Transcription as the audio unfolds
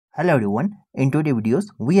Hello everyone, in today's videos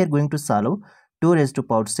we are going to solve 2 raised to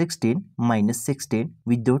power 16 minus 16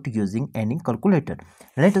 without using any calculator.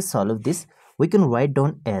 Let us solve this. We can write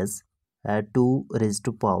down as 2 raised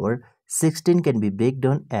to power 16 can be break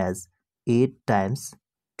down as 8 times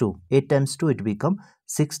 2. 8 times 2 it become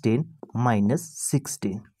 16 minus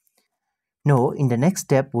 16. Now in the next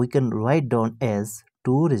step we can write down as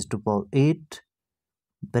 2 raised to power 8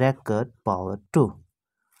 bracket power 2.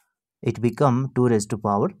 It become 2 raised to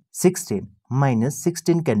power 16 minus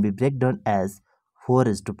 16 can be break down as 4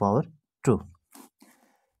 raised to power 2.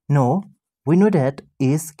 Now we know that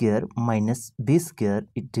a square minus b square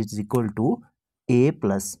it is equal to a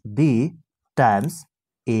plus b times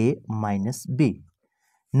a minus b.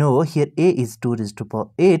 Now here a is 2 raised to power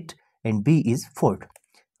 8 and b is 4.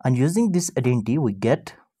 And using this identity we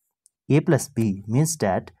get a plus b means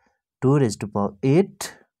that 2 raised to power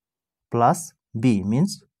 8 plus b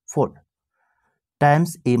means 4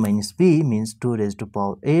 times a minus b means 2 raised to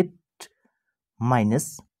power 8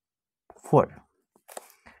 minus 4.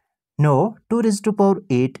 Now 2 raised to power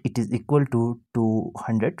 8 it is equal to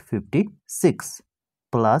 256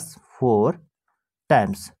 plus 4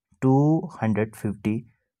 times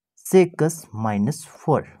 256 minus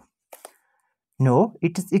 4. Now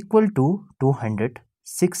it is equal to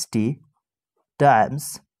 260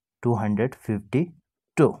 times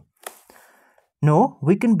 252. Now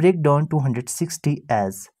we can break down 260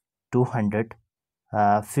 as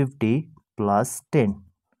 250 plus 10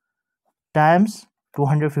 times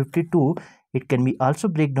 252. It can be also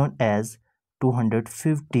break down as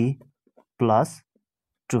 250 plus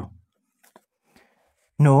 2.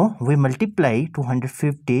 Now we multiply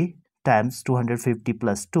 250 times 250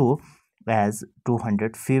 plus 2 as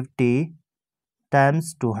 250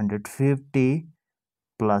 times 250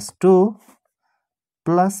 plus 2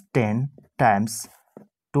 plus 10 times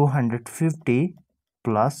 250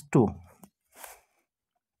 plus 2.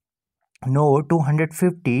 Now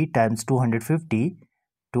 250 times 250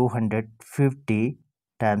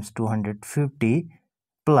 times 250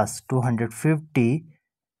 plus 250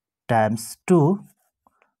 times 2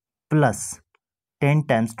 plus 10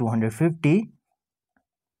 times 250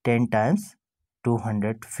 10 times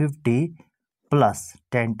 250 plus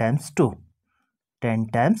 10 times 2 10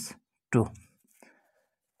 times 2.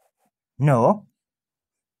 Now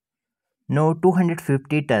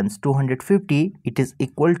 250 times 250 it is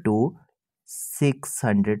equal to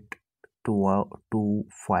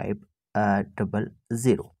 62500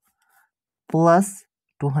 plus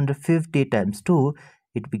 250 times 2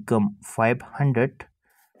 it become 500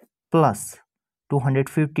 plus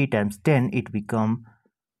 250 times 10 it become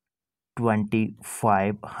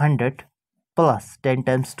 2500 plus 10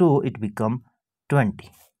 times 2 it become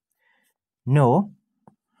 20. Now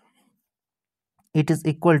it is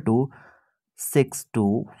equal to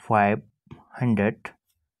 62500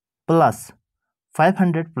 plus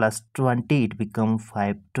 500 plus 20 it become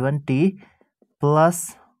 520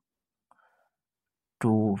 plus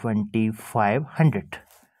 2500.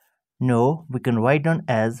 Now we can write down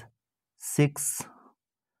as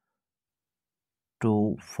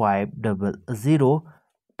 62500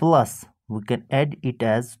 plus we can add it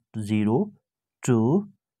as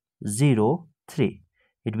 0203.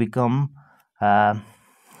 It become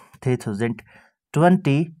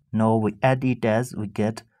 3020. Now we add it as we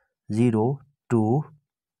get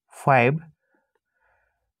 025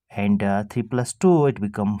 and 3 plus 2 it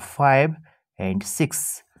become 5 and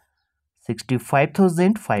 6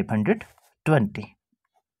 65,520,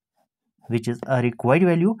 which is a required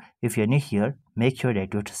value. If you are new here, make sure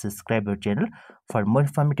that you subscribe our channel for more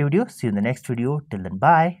informative videos. See you in the next video. Till then,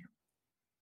 bye.